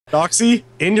Doxy,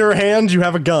 in your hand, you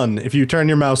have a gun if you turn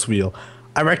your mouse wheel.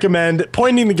 I recommend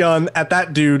pointing the gun at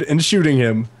that dude and shooting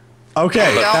him.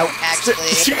 Okay. Actually.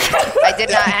 I did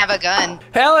not have a gun.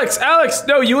 Alex,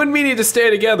 no, you and me need to stay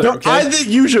together, No, okay? I think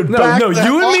you should No,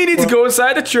 you and me need to go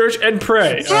inside the church and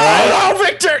pray. Oh,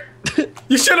 Victor!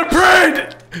 You should have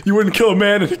prayed! You wouldn't kill a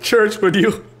man in the church, would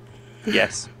you?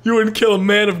 Yes. You wouldn't kill a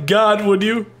man of God, would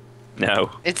you?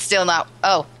 No. It's still not.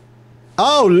 Oh.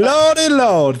 Oh, lordy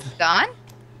lord. Gone?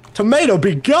 Tomato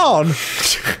be gone.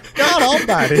 God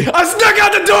almighty. I snuck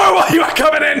out the door while you were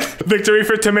coming in! Victory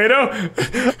for Tomato?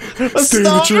 Stay in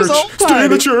the church. Stay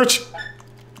in the church.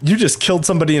 You just killed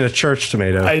somebody in a church,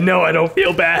 Tomato. I know, I don't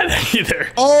feel bad either.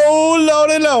 Oh,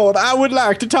 lordy lord. I would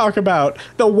like to talk about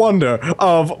the wonder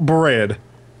of bread.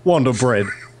 Wonder bread.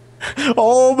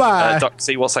 Oh my.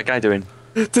 Doxy, what's that guy doing?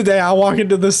 Today I walk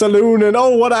into the saloon and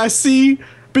oh, what I see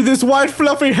be this white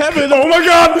fluffy heaven. Oh my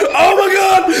god! Oh my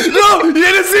god! No! You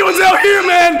didn't see what's out here,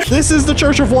 man! This is the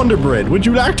Church of Wonder Bread. Would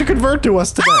you like to convert to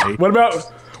us today? What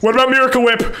about Miracle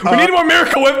Whip? We need more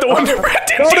Miracle Whip. The Wonder Bread.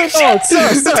 No, sir.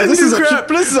 This is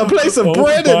a place of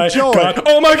bread and joy. God.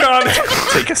 Oh my god!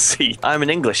 Take a seat. I'm an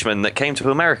Englishman that came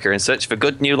to America in search of a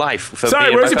good new life. For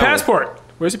Sorry, where's your passport?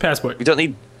 Where's your passport? We don't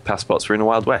need passports. We're in the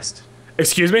Wild West.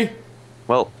 Excuse me?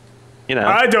 Well, you know.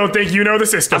 I don't think you know the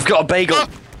system. I've got a bagel.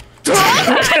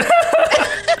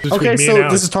 Okay, so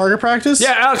this is target practice?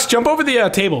 Yeah, Alex, jump over the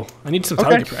table. I need some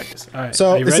target practice. All right. So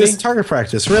are you this ready? is target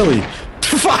practice, really.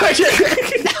 Fuck it.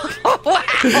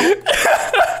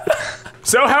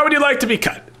 So how would you like to be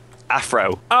cut?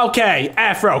 Afro. Okay,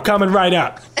 Afro, coming right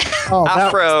up. Oh,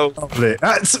 Afro.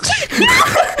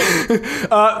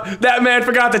 That man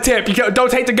forgot the tip. Don't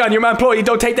take the gun. You're my employee.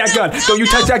 Don't take that gun. Don't you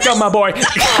touch that gun, my boy.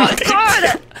 Oh,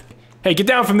 God. Hey, get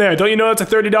down from there. Don't you know that's a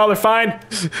 $30 fine?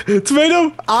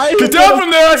 Tomato, Get down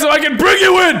from there so I can bring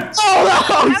you in!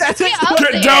 Oh no!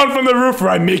 Get down from the roof or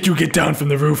I make you get down from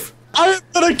the roof. I'm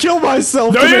gonna kill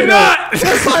myself. No, Tomato. you're not!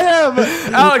 Yes, I am.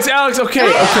 Alex,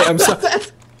 okay, I'm sorry.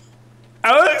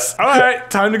 Alex, all right,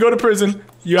 time to go to prison.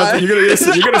 You're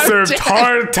gonna serve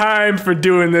hard time for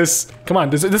doing this. Come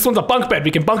on, this one's a bunk bed. We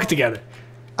can bunk it together.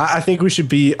 I think we should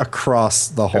be across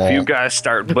the hall. If you guys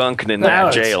start bunking in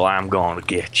that jail, I'm gonna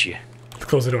get you.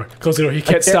 Close the door. Close the door. He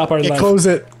can't stop our life. Close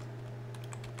it.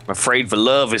 I'm afraid for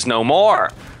love is no more.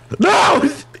 No!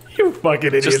 You fucking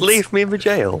idiots. Just leave me in the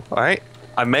jail, all right?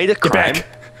 I made a crime.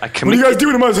 I What are you guys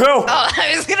doing to my hell? Oh,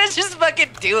 I was gonna just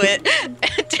fucking do it.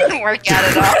 It didn't work out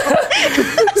at all.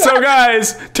 So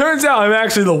guys, turns out I'm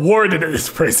actually the warden of this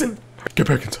prison. Get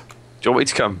back inside. Do you want me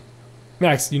to come?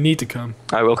 Max, you need to come.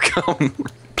 I will come.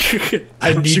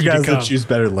 I need you guys to choose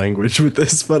better language with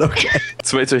this, but okay.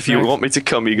 Tomato, if you want me to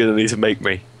come, you're gonna need to make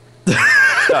me.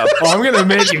 Oh, I'm gonna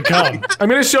make you come. I'm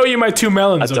gonna show you my 2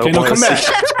 melons, okay? No, come back.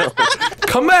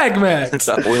 Come back, Max.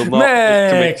 That will not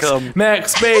make me come.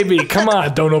 Max, baby, come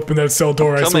on. Don't open that cell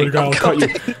door. I swear to God, I'll cut you.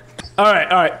 All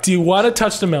right. Do you want to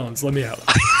touch the melons? Let me out.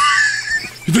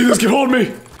 You think this can hold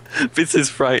me? This is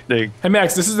frightening. Hey,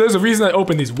 Max, there's a reason I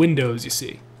open these windows, you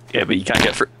see. Yeah, but you can't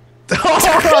get through.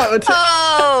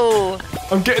 Oh!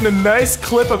 I'm getting a nice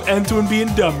clip of Antoine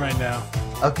being dumb right now.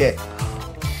 Okay.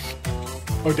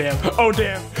 Oh damn! Oh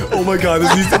damn! Oh my God! This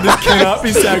cannot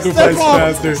be sacrificed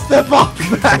faster. Step off!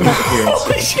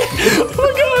 Holy shit! Oh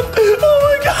my God! Oh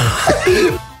my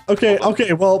God!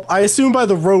 Okay. Well, I assume by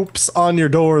the ropes on your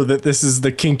door that this is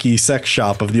the kinky sex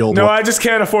shop of the old. No, I just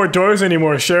can't afford doors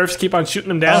anymore. Sheriffs keep on shooting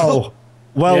them down. Oh,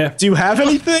 well, Yeah. do you have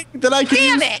anything that I can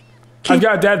use? Damn it! I've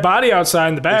got a dead body outside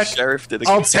in the back. The sheriff did a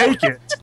I'll take it.